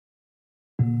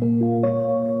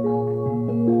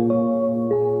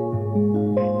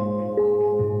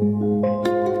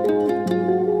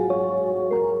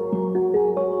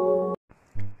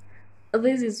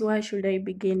is Why Should I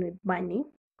Begin with Money?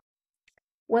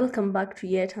 Welcome back to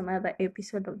yet another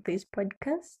episode of this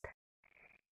podcast.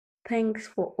 Thanks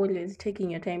for always taking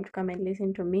your time to come and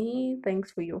listen to me.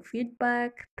 Thanks for your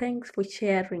feedback. Thanks for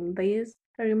sharing this.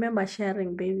 Remember,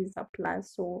 sharing this is a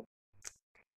plus. So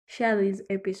share this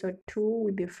episode too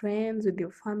with your friends, with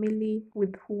your family,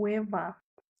 with whoever.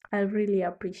 I really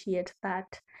appreciate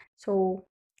that. So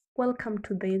welcome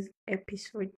to this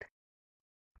episode.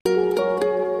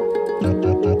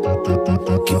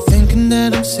 Keep thinking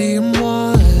that I'm seeing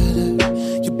water.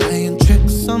 You're playing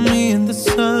tricks on me in the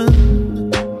sun.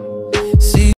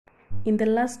 In the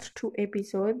last two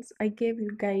episodes, I gave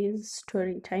you guys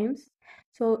story times.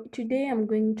 So today I'm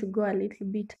going to go a little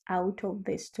bit out of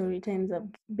the story times I've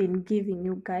been giving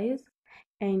you guys,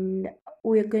 and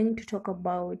we're going to talk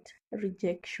about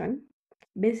rejection.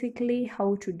 Basically,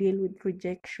 how to deal with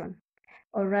rejection,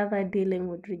 or rather dealing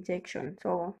with rejection.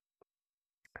 So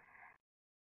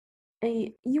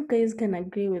you guys can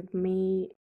agree with me,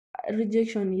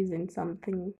 rejection isn't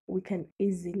something we can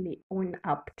easily own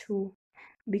up to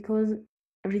because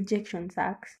rejection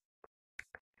sucks.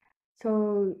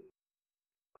 So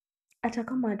hata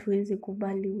kama hatuwezi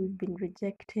kubali we've been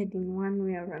rejected in one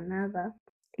way or another,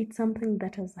 it's something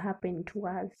that has happened to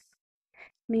us.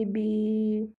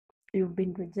 Maybe you've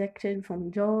been rejected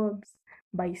from jobs,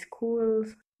 by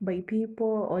schools, by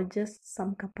people, or just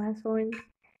some person,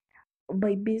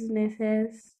 by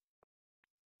businesses.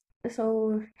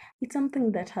 So it's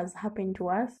something that has happened to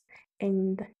us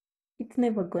and it's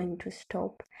never going to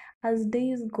stop. As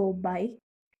days go by,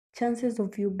 chances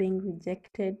of you being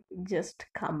rejected just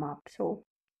come up. So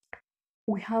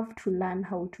we have to learn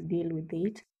how to deal with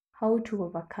it, how to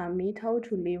overcome it, how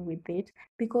to live with it,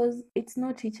 because it's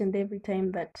not each and every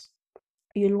time that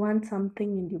you'll want something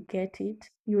and you get it.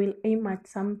 You will aim at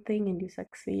something and you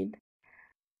succeed.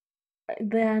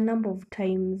 There are a number of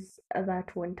times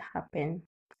that won't happen.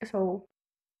 So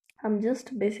I'm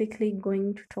just basically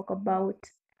going to talk about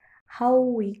how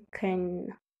we can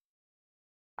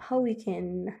help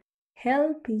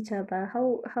each other,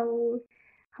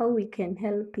 how we can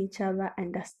help each other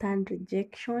understand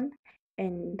rejection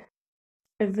and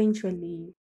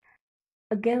eventually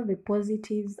get the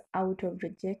positives out of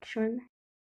rejection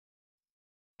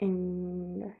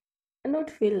and not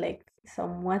feel like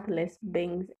some worthless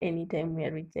beings anytime we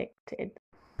are rejected.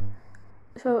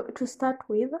 So to start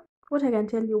with, what I can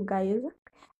tell you guys,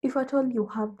 if at all you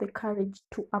have the courage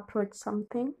to approach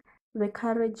something, the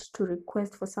courage to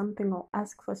request for something or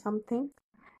ask for something,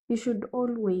 you should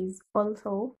always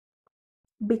also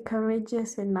be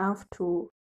courageous enough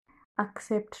to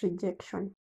accept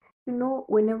rejection. You know,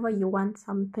 whenever you want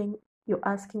something, you're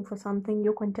asking for something,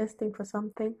 you're contesting for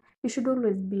something, you should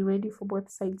always be ready for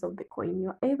both sides of the coin.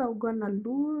 You're either gonna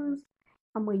lose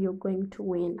or you're going to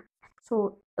win.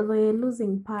 So the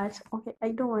losing part, okay, I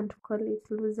don't want to call it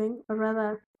losing,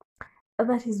 rather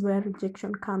that is where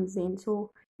rejection comes in.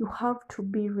 So you have to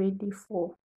be ready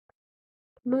for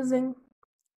losing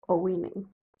or winning.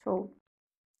 So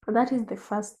that is the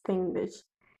first thing that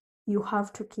you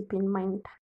have to keep in mind.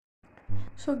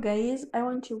 So guys, I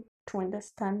want you to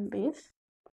understand this.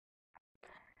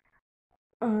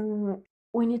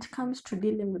 When it comes to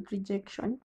dealing with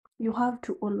rejection, you have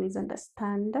to always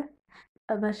understand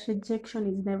that rejection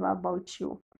is never about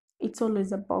you. It's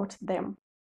always about them.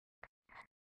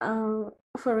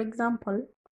 For example,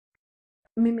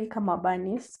 mimi kama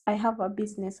Bernice, I have a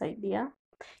business idea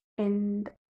and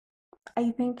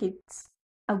I think it's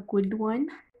a good one.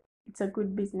 It's a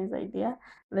good business idea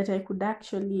that I could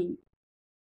actually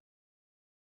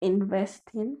invest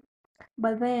in.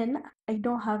 But then I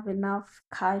don't have enough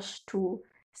cash to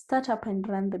start up and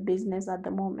run the business at the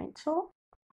moment. So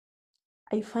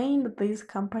I find this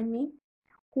company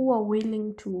who are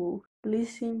willing to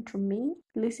listen to me,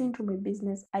 listen to my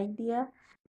business idea,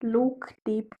 look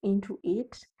deep into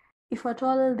it. If at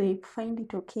all they find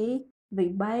it okay, they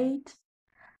buy it.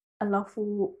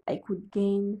 Alafu I could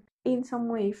gain in some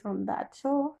way from that.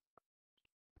 So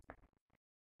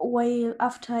while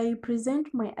after I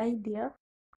present my idea,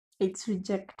 it's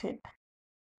rejected.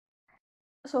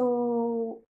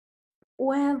 So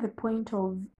where the point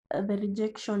of the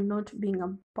rejection not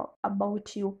being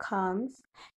about you comes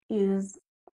is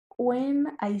when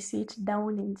I sit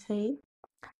down and say,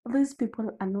 these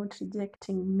people are not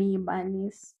rejecting me,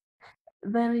 Bernice.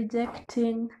 They're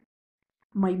rejecting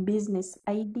my business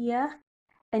idea.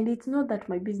 And it's not that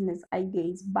my business idea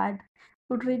is bad.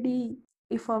 Already,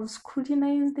 if I've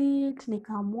scrutinized it,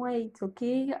 nikaamua it's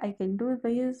okay, I can do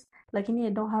this, lakini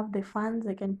I don't have the funds,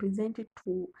 I can present it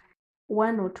to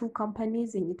one or two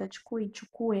companies and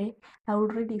itachukue, I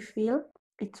already feel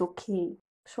it's okay.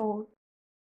 So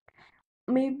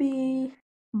maybe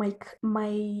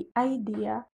my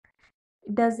idea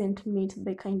doesn't meet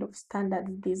the kind of standards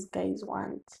these guys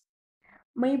want.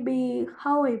 Maybe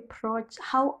how I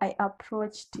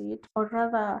approached it, or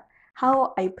rather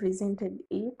how I presented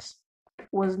it,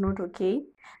 was not okay.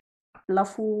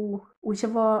 Alafu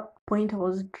whichever point I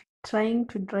was trying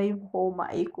to drive home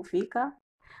haikufika,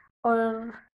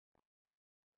 or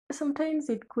sometimes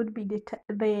it could be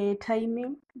the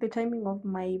timing of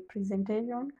my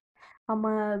presentation,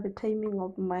 ama the timing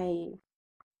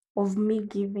of me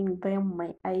giving them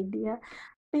my idea.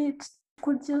 It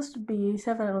could just be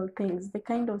several things: the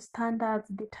kind of standards,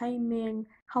 the timing,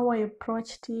 how I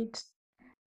approached it.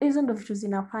 Hizo ndo vitu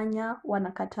zinafanya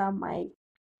wanakataa my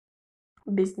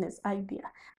business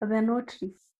idea. They're not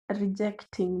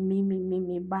rejecting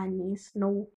mimi Bernice.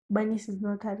 No, Bernice is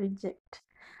not a reject,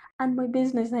 and my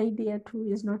business idea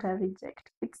too is not a reject.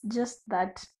 It's just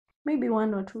that maybe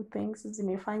one or two things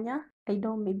zimefanya I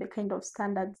don't meet the kind of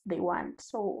standards they want.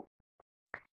 So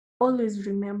always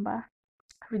remember,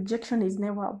 rejection is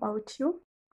never about you,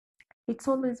 it's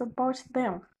always about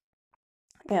them.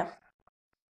 Yeah.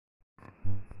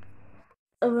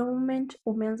 The moment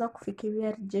umeanza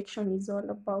kufikiria rejection is all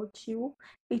about you,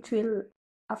 it will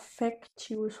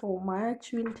affect you so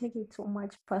much. You will take it so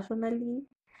much personally.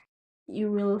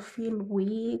 You will feel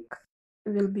weak.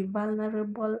 You will be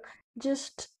vulnerable.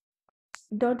 Just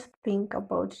don't think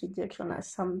about rejection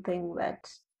as something that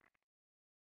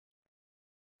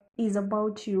is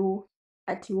about you,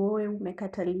 ati wewe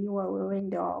umekataliwa, wewe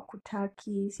ndio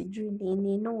hawakutaki, sijui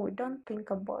nini. No, don't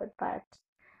think about that.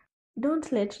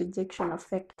 Don't let rejection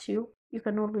affect you. You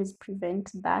can always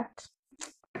prevent that.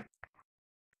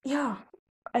 Yeah,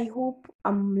 I hope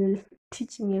I'm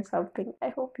teaching you something. I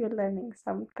hope you're learning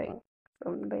something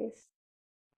from this.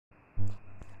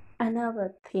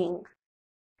 Another thing,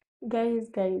 guys,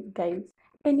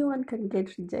 anyone can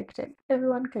get rejected.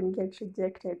 Everyone can get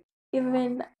rejected.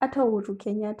 Even hata Uhuru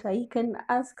Kenyatta,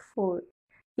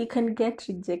 he can get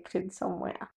rejected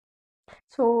somewhere.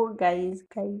 So guys,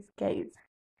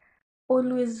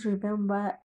 always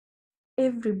remember,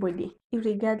 everybody,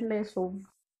 regardless of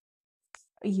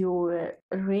your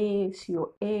race,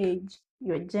 your age,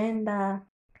 your gender,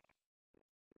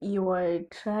 your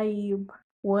tribe,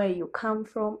 where you come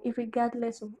from,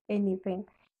 regardless of anything,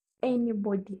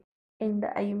 anybody, and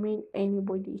I mean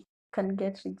anybody, can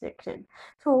get rejected.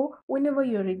 So whenever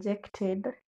you're rejected,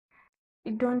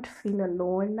 don't feel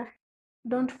alone.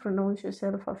 Don't pronounce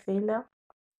yourself a failure.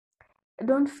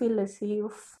 Don't feel as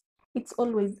if it's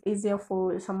always easier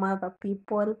for some other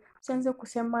people. Usianze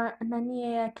kusema nani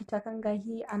yeye akitakanga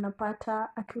hii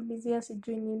anapata, akiulizia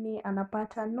sijui nini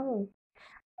anapata. No,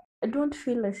 don't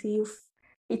feel as if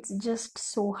it's just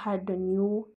so hard on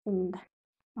you and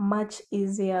much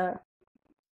easier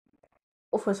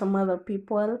for some other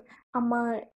people.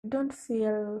 Ama don't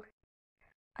feel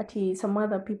ati some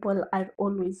other people are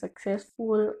always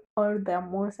successful or they're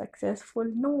more successful.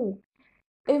 No,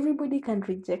 everybody can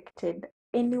rejected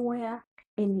anywhere,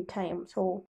 anytime.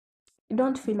 So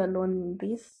don't feel alone in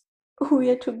this. We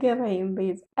are together in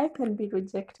this. I can be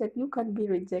rejected, you can be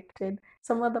rejected,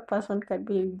 some other person can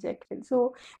be rejected.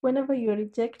 So whenever you're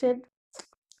rejected,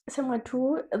 sema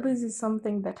tu, this is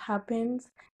something that happens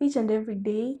each and every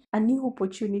day. A new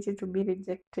opportunity to be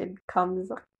rejected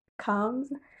comes.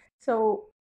 So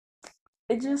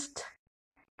just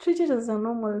treat it as a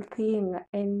normal thing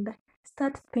and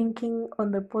start thinking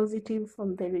on the positive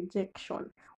from the rejection.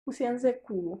 Usianze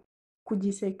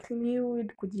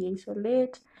kujiseclude,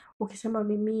 kujiisolate, ukisema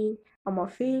mimi I'm a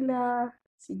failure,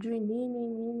 sijui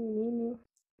nini.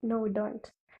 No,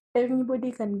 don't.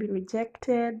 Everybody can be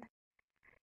rejected.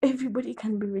 Everybody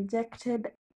can be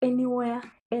rejected anywhere,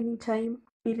 anytime,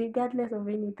 regardless of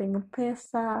anything.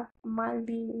 Pesa,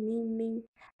 mali, nini,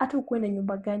 hata ukuwe na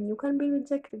nyumba gani, you can be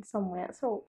rejected somewhere.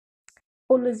 So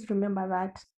always remember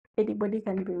that anybody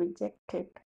can be rejected.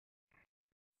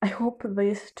 I hope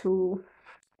this to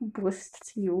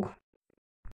boost you.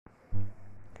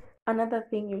 Another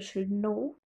thing you should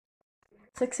know,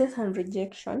 success and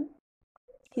rejection,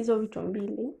 hizo vitu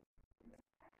mbili,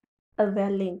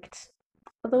 they're linked.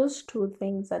 Those two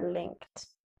things are linked.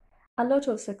 A lot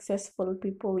of successful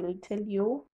people will tell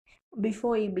you,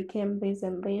 before I became this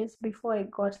and this, before I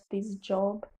got this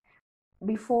job,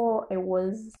 before I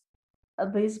was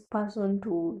this person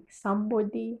to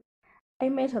somebody, I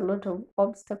met a lot of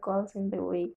obstacles in the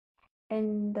way.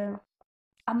 And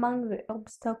among the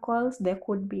obstacles, there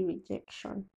could be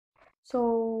rejection.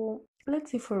 So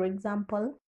let's say, for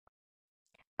example,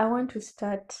 I want to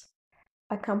start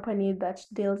a company that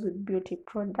deals with beauty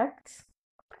products.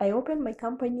 I open my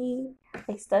company,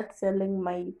 I start selling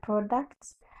my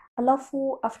products.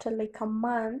 alafu after like a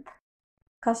month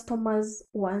customers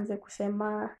waanze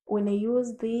kusema when I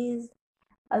use this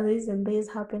and this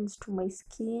happens to my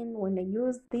skin, when I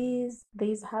use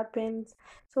this happens.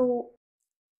 So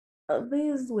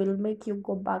this will make you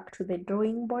go back to the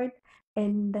drawing board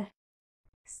and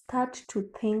start to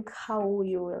think how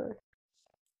you will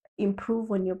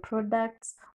improve on your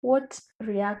products, what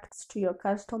reacts to your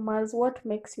customers, what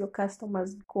makes your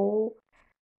customers go.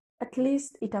 At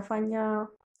least itafanya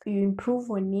you improve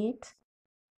on it,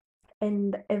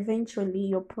 and eventually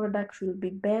your product will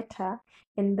be better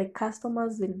and the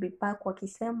customers will be back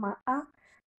wakisema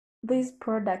this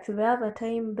product, the other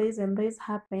time this and this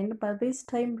happened, but this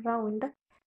time round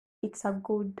it's a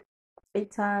good,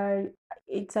 it's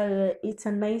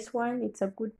a nice one, it's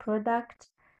a good product.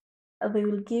 They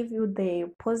will give you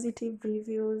the positive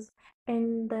reviews,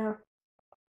 and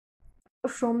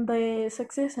from the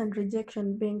success and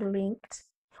rejection being linked,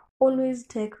 always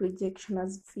take rejection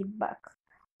as feedback.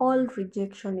 All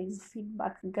rejection is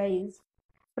feedback, guys.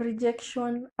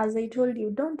 Rejection, as I told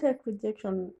you, don't take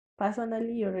rejection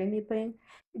personally or anything.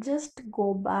 Just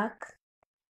go back,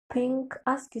 think,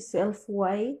 ask yourself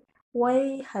why.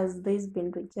 Why has this been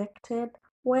rejected?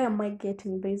 Why am I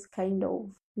getting this kind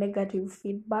of negative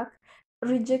feedback?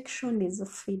 Rejection is a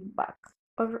feedback,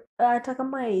 or hata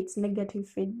kama it's negative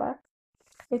feedback,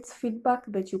 it's feedback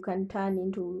that you can turn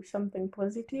into something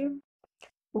positive.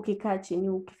 Ukikaa chini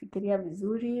ukifikiria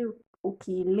vizuri,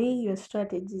 ukilay your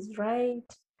strategies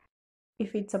right.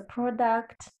 If it's a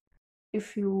product,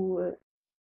 if you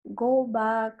go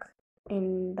back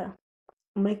and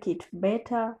make it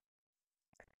better,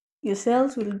 your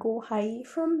sales will go high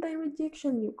from the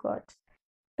rejection you got.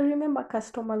 Remember,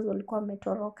 customers walikuwa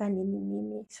wametoroka nini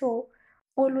nini. So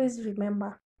always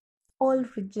remember, all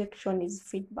rejection is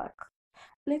feedback.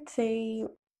 Let's say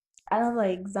another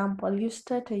example, you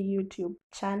start a YouTube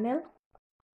channel,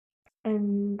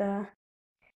 and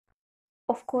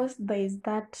of course there is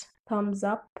that thumbs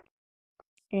up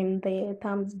and the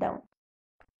thumbs down.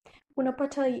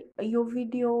 Unapata your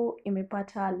video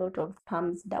imepata a lot of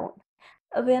thumbs down.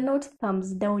 They are not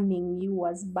thumbs downing you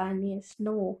as bunnies,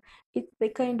 no. It's the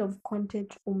kind of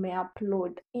content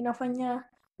umeupload. Inafanya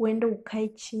uende ukae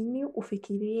chini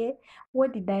ufikirie,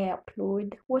 what did I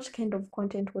upload? What kind of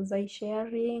content was I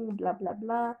sharing? Blah blah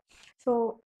blah.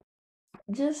 So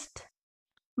just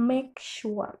make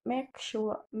sure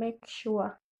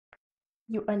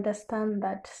you understand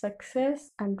that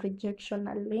success and rejection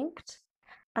are linked,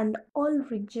 and all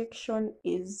rejection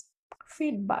is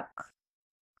feedback.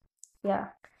 Yeah,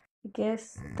 I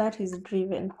guess that is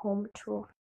driven home too.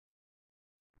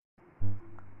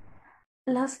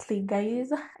 Lastly,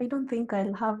 guys, I don't think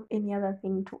I'll have any other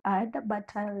thing to add,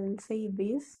 but I'll say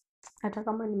this. Hata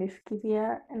kama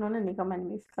nimefikiria, naona ni kama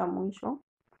nimefika mwisho.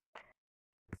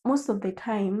 Most of the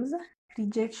times,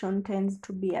 rejection tends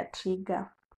to be a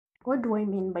trigger. What do I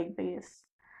mean by this?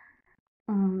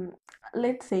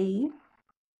 Let's say,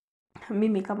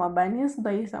 mimi kama Banis,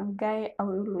 there is some guy I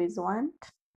always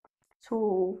want.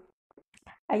 So,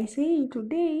 I say,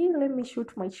 today, let me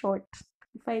shoot my shot.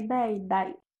 If I die, I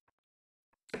die.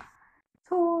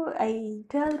 So I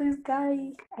tell this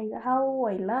guy how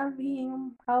I love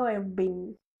him, how I have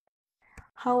been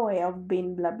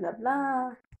blah blah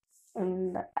blah,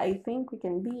 and I think we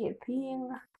can be a thing.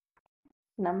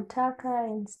 Namtaka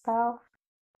and stuff.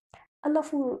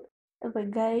 Alafu the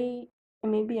guy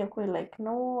maybe akwe like,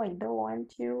 no, I don't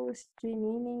want you, sijui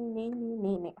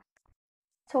nini.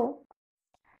 So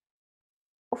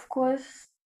of course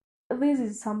this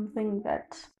is something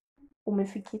that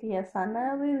umefikiria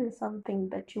sana, this is something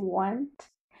that you want,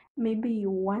 maybe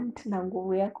you want na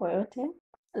nguvu yako yote,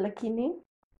 lakini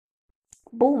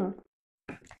boom,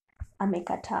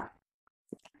 amekataa.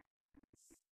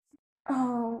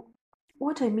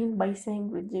 What I mean by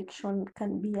saying rejection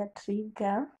can be a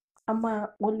trigger, ama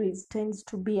always tends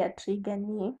to be a trigger,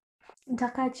 ni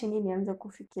nitakaa chini nianze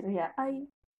kufikiria,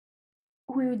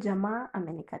 huyu jamaa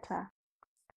amenikataa.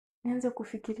 Nianze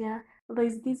kufikiria, there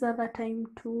is this other time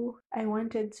too I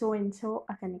wanted so and so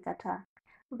akanikataa.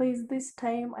 There is this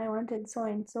time I wanted so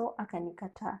and so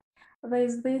akanikataa. There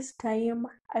is this time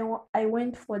I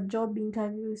went for job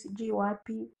interviews sijui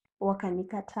wapi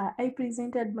wakanikataa. I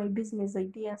presented my business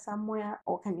idea somewhere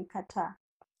wakanikataa.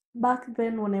 Back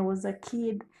then when I was a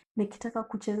kid, nikitaka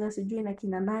kucheza sijui na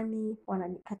kina nani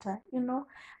wananikataa. You know,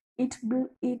 it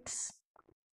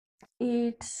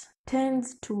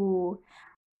tends to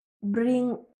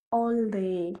bring all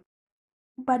the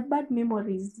bad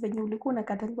memories zenye ulikuwa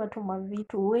unakataliwa tu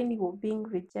mavitu when you were being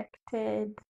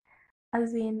rejected,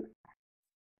 as in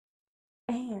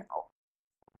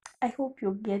I hope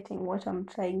you're getting what I'm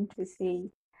trying to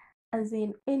say. as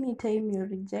in anytime you're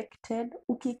rejected,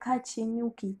 ukikaa chini,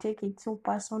 ukitake it so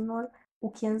personal,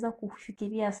 ukianza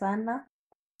kufikiria sana,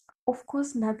 of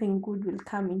course nothing good will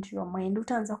come into your mind.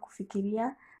 Utaanza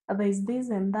kufikiria there is this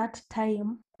and that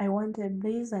time I wanted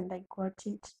this and I got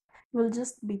it. You'll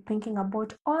just be thinking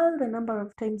about all the number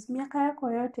of times miaka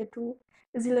yako yote tu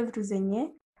zile vitu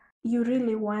zenye you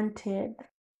really wanted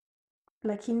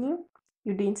lakini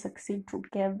you didn't succeed to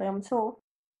get them. So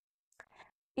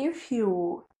if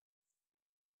you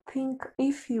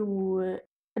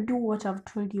do what I've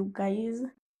told you guys,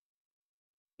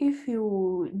 if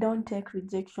you don't take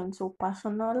rejection so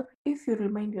personal, if you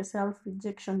remind yourself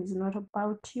rejection is not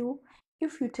about you,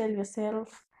 if you tell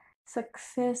yourself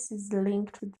success is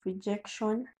linked with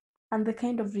rejection and the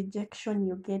kind of rejection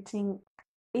you're getting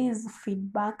is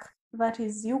feedback, that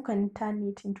is, you can turn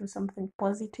it into something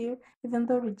positive. Even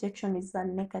though rejection is a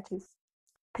negative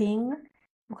thing,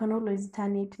 you can always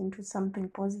turn it into something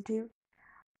positive.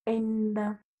 And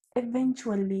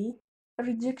eventually,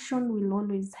 rejection will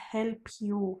always help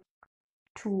you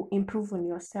to improve on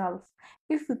yourself.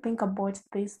 If you think about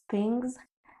these things,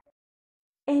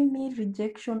 any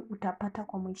rejection utapata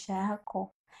kwa maisha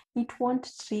yako, it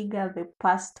won't trigger the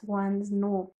past ones,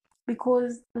 no.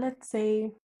 Because let's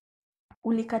say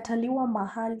ulikataliwa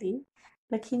mahali,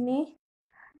 lakini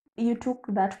you took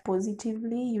that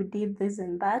positively, you did this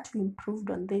and that, you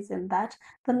improved on this and that.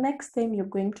 The next time you're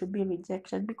going to be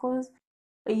rejected, because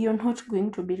you're not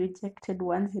going to be rejected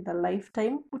once in a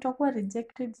lifetime. Utakuwa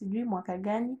rejected sijui mwaka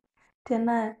gani.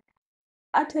 Tena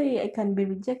hata I can be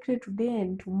rejected today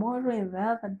and tomorrow and the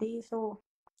other day, so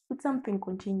it's something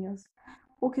continuous.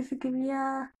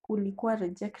 Ukifikiria ulikuwa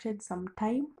rejected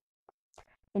sometime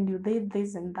and you did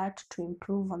this and that to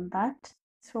improve on that,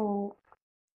 so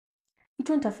it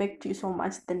won't affect you so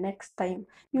much the next time.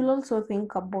 You'll also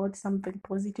think about something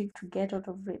positive to get out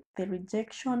of the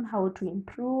rejection, how to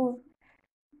improve,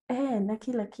 na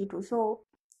kila kitu. So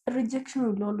rejection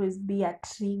will always be a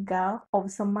trigger of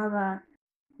some other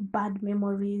bad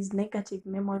memories, negative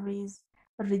memories,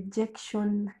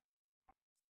 rejection,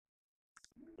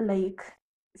 like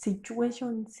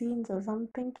situation, scenes or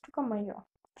something, kitu kama hiyo.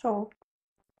 So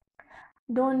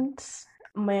don't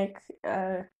make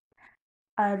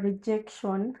a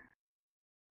rejection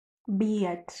be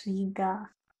a trigger.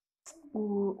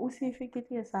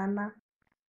 Usifikirie sana.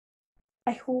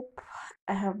 I hope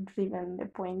I have driven the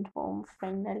point home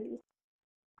finally.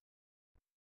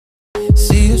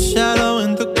 See a shadow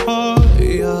in the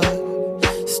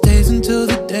courtyard, stays until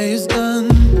the day is done.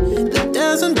 The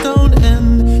desert don't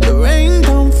end, the rain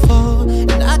don't fall,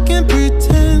 and I can't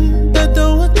pretend I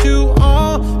don't want you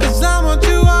all, 'cause I want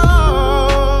you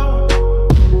all.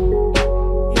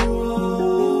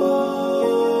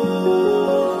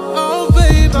 Oh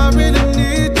babe, I really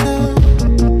need you.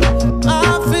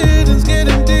 My feelings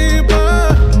getting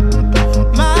deeper,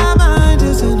 my mind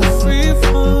is in a free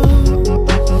fall.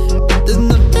 There's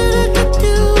nothing I can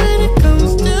do when it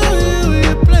comes to you.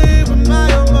 You play with my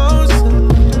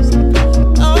emotions,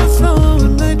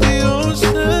 overflowing like the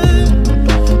ocean.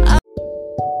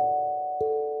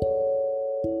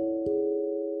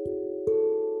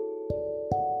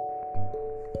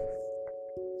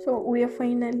 So we have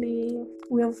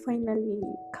finally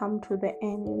come to the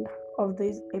end of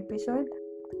this episode.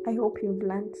 I hope you've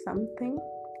learned something.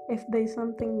 If there's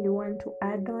something you want to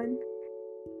add on,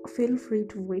 feel free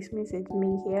to voice message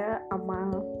me here.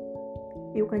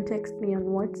 You can text me on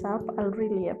WhatsApp. I'll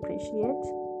really appreciate.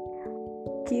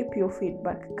 Keep your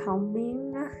feedback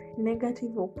coming,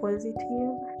 negative or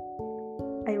positive.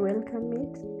 I welcome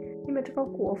it. Nimetoka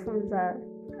kuwafunza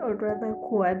or rather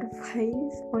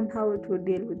advise on how to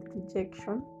deal with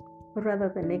rejection, rather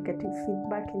than negative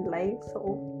feedback in life.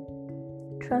 So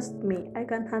trust me, I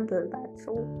can handle that.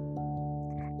 So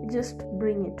just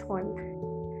bring it on.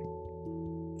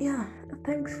 Yeah,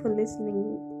 thanks for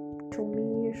listening to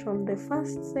me from the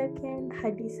first second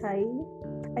hadi sai.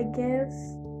 I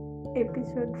guess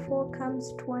episode 4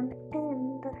 comes to an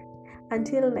end.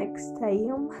 Until next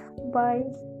time, bye.